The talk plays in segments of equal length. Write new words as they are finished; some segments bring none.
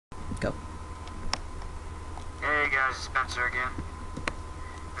guys, it's Spencer again.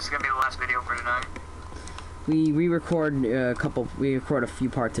 This is gonna be the last video for tonight. We record a few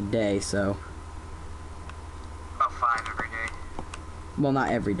parts a day, so. About 5 every day. Well,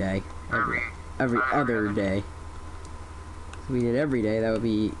 not every day. Every other day. If we did every day, that would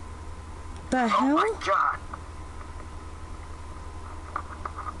be. The hell? Oh my god!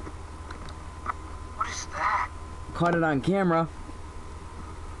 What is that? Caught it on camera.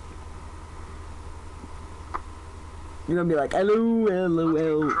 You're gonna be like, hello, hello,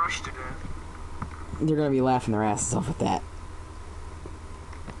 hello. Crushed to death. They're gonna be laughing their asses off at that.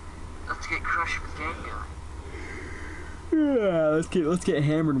 Let's get crushed with Gameguy. Yeah, let's get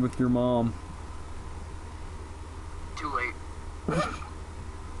hammered with your mom. Too late.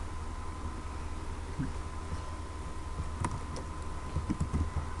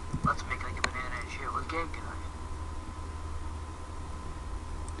 Let's make like a banana and shit with Gameguy.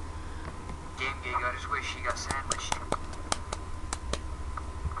 Gameguy got his wish, he got sandwiched.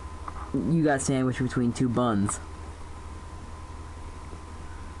 You got sandwiched between two buns.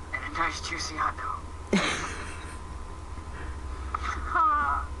 And a nice juicy hot dog.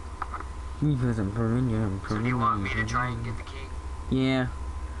 So do you want me to try and get the key? Yeah.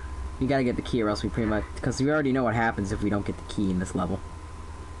 You gotta get the key or else we pretty much... Because we already know what happens if we don't get the key in this level.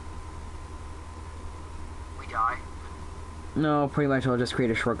 We die? No, pretty much I'll just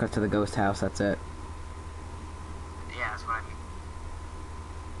create a shortcut to the ghost house, that's it. Yeah, that's what I mean.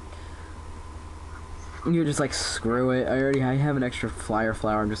 You're just like, screw it. I have an extra flyer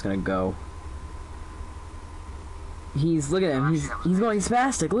flower, I'm just gonna go. Look at him, he's going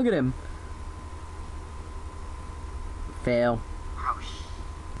spastic, look at him. Fail. Oh,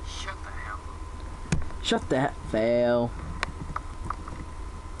 shut the hell up. Shut that. Fail.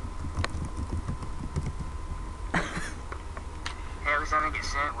 Hey, at least I didn't get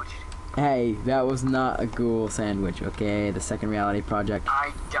sandwiched. Hey, that was not a ghoul sandwich, okay? The second reality project.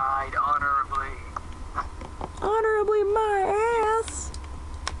 I died honorably. Honorably my ass!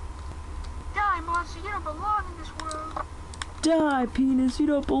 Die, monster, you don't belong in this world. Die, penis, you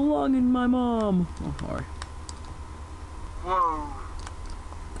don't belong in my mom. Oh, sorry. Whoa.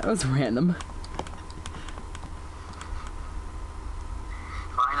 That was random.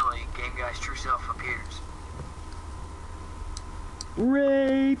 Finally, Gameguy's true self appears.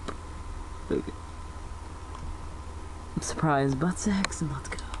 Rape! Okay. Surprise butt sex, and let's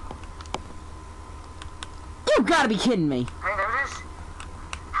go. You gotta be kidding me! Hey, there it is.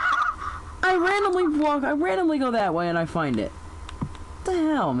 I randomly go that way and I find it. What the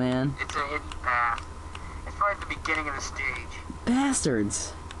hell, man? It's a hidden path. It's right at the beginning of the stage.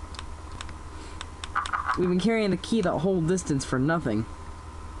 Bastards. We've been carrying the key the whole distance for nothing.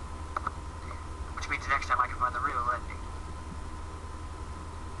 Which means next time I can find the real ending.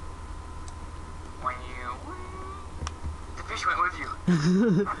 When you... The fish went with you.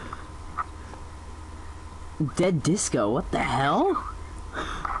 Dead disco, what the hell?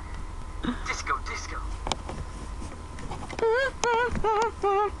 Disco, disco.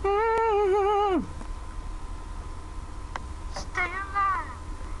 Stay alive.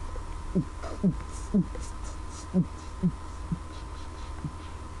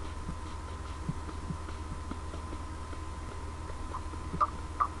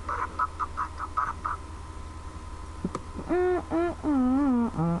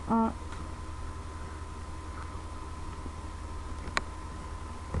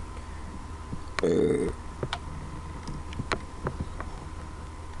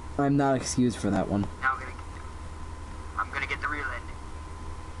 I'm not excused for that one. Now I'm gonna get the real ending.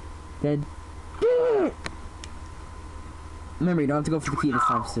 Dead. Remember, you don't have to go for the key this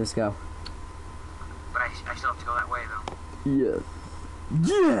time, so just go. But I still have to go that way, though. Yes.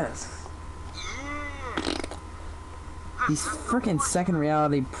 Yes! Yeah! These frickin' second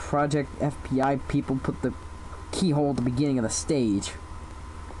reality project FBI people put the keyhole at the beginning of the stage.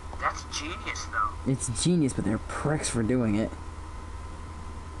 That's genius, though. It's genius, but they're pricks for doing it.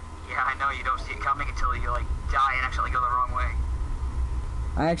 Yeah, I know, you don't see it coming until you, like, die and actually go the wrong way.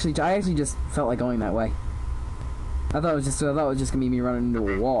 I actually just felt like going that way. I thought it was just gonna be me running into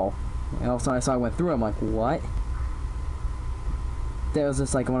a wall. And all of a sudden I saw I went through, I'm like, what? That was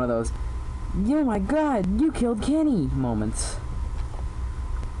just like one of those, oh my god, you killed Kenny moments.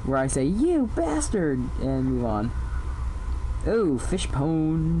 Where I say, you bastard, and move on. Oh, fish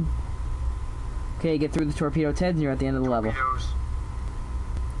pone. Okay, get through the torpedo Teds and you're at the end of the level. Torpedoes.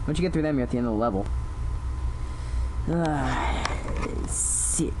 Once you get through them, you're at the end of the level.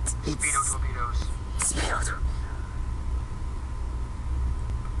 Sit. Speedo torpedoes. Speedo torpedoes.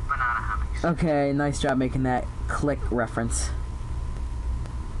 Banana hammocks. Okay, nice job making that click reference.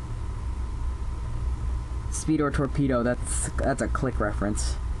 Speed or torpedo, that's a Click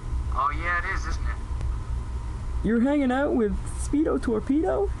reference. Oh yeah, it is, isn't it? You're hanging out with Speedo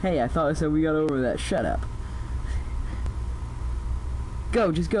Torpedo? Hey, I thought I said we got over that. Shut up.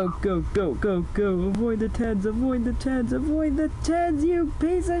 Go, just go, go, go, go, go. Avoid the Teds, avoid the Teds, avoid the Teds, you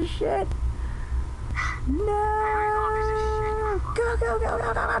piece of shit. No! Go, go, go,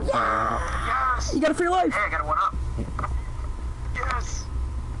 go, go, go. Yeah! Yes! You got a free life! Hey, I got a 1-up. Yes!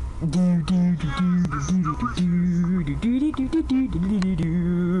 Do, do, do, do, do, do, do, do, do, do, do, do, do,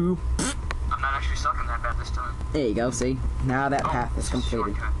 do. I'm not actually sucking that bad this time. There you go, see? Now that path is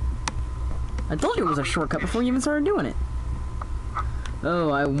completed. I told you it was a shortcut before you even started doing it.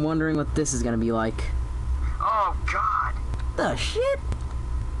 Oh, I'm wondering what this is gonna be like. Oh, God. The shit?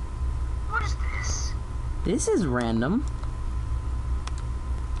 What is this? This is random.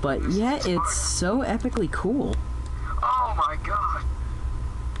 But yet it's so epically cool. Oh, my God.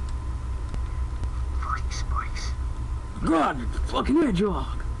 Fucking spikes. God, fucking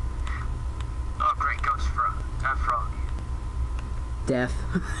hedgehog. Oh, great. Ghost frog. Frog. Death.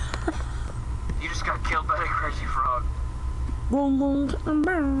 You just got killed by a crazy frog. Dun, dun, dun, dun,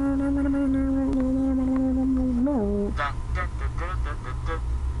 dun, dun,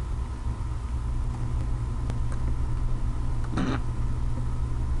 dun.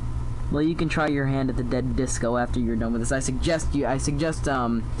 Well, you can try your hand at the dead disco after you're done with this. I suggest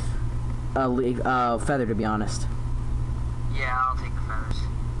feather, to be honest. Yeah, I'll take the feathers.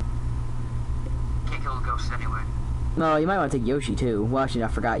 Can't kill the ghosts anyway. No, you might want to take Yoshi too. Well, actually, I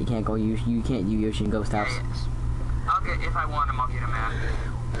forgot you can't you can't do Yoshi in Ghost House. Yeah, yes. I'll get, if I want him, I'll get him out.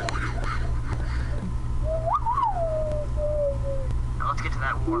 Now let's get to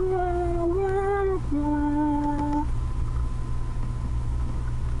that war.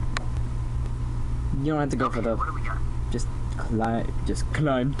 You don't have to go for the. What do we got? Just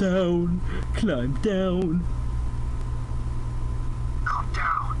climb down, climb down. Calm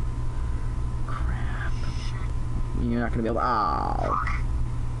down. Crap. Shit. You're not gonna be able to. Oh. Fuck.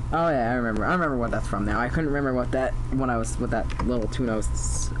 Oh yeah, I remember what that's from now. I couldn't remember what that little tune I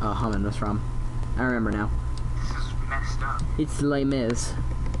was humming was from. I remember now. This is messed up. It's Les Mis.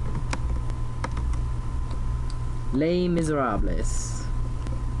 Les Miserables.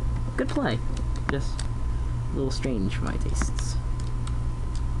 Good play. Just a little strange for my tastes.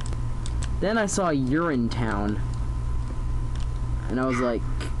 Then I saw Urinetown. And I was like,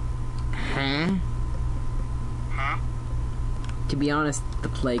 huh? Huh? To be honest, the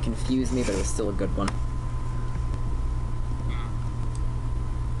play confused me, but it was still a good one.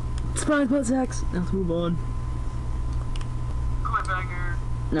 Surprise butt sex! Now let's move on. Cliffhanger.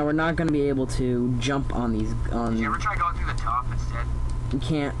 Now we're not going to be able to jump on these. Did you ever try going through the top instead? You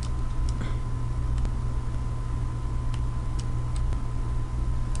can't.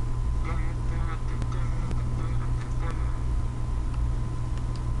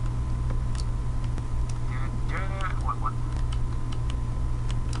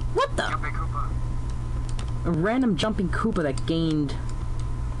 What the? Jumping Koopa. A random jumping Koopa that gained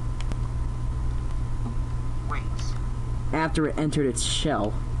Wings. after it entered its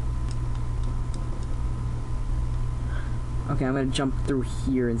shell. Okay, I'm gonna jump through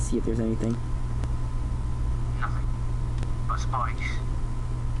here and see if there's anything. Nothing. But spikes.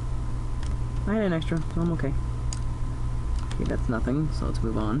 I had an extra, so I'm okay. Okay, that's nothing, so let's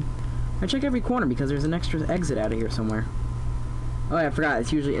move on. I check every corner because there's an extra exit out of here somewhere. Oh, yeah, I forgot. I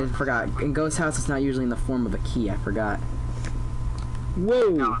forgot. In Ghost House, it's not usually in the form of a key. I forgot. Whoa!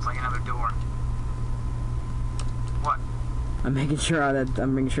 No, it's like another door. What? I'm making sure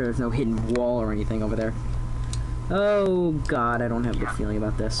there's no hidden wall or anything over there. Oh God, I don't have a good feeling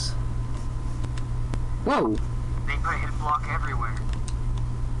about this. Whoa! They put a hidden block everywhere.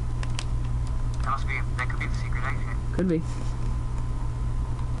 That could be the secret exit. Could be.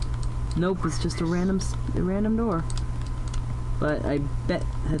 Nope, it's just a random door. But I bet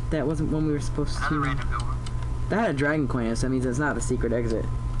that wasn't one we were supposed Another to. random door. That had a dragon coin, so that means it's not the secret exit.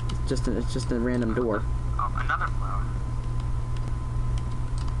 It's just a random door. Oh, another flower.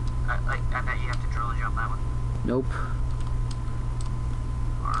 I bet you have to drill a jump that one. Nope.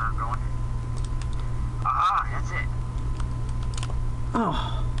 Or going. Aha, that's it.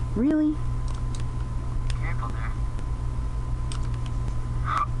 Oh, really? Careful there.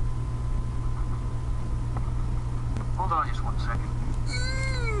 Hold on just 1 second.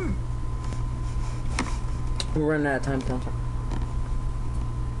 We're running out of time, Counter.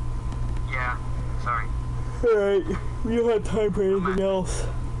 Yeah, sorry. Alright, we don't have time for anything else.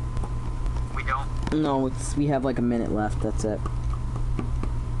 We don't? No, we have like a minute left, that's it.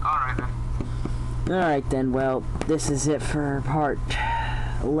 Alright then. Alright then, well, this is it for part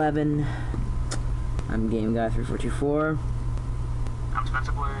 11. I'm Gameguy3424. I'm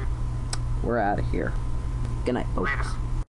Spencer Blade. We're out of here. Good night, folks. Latest.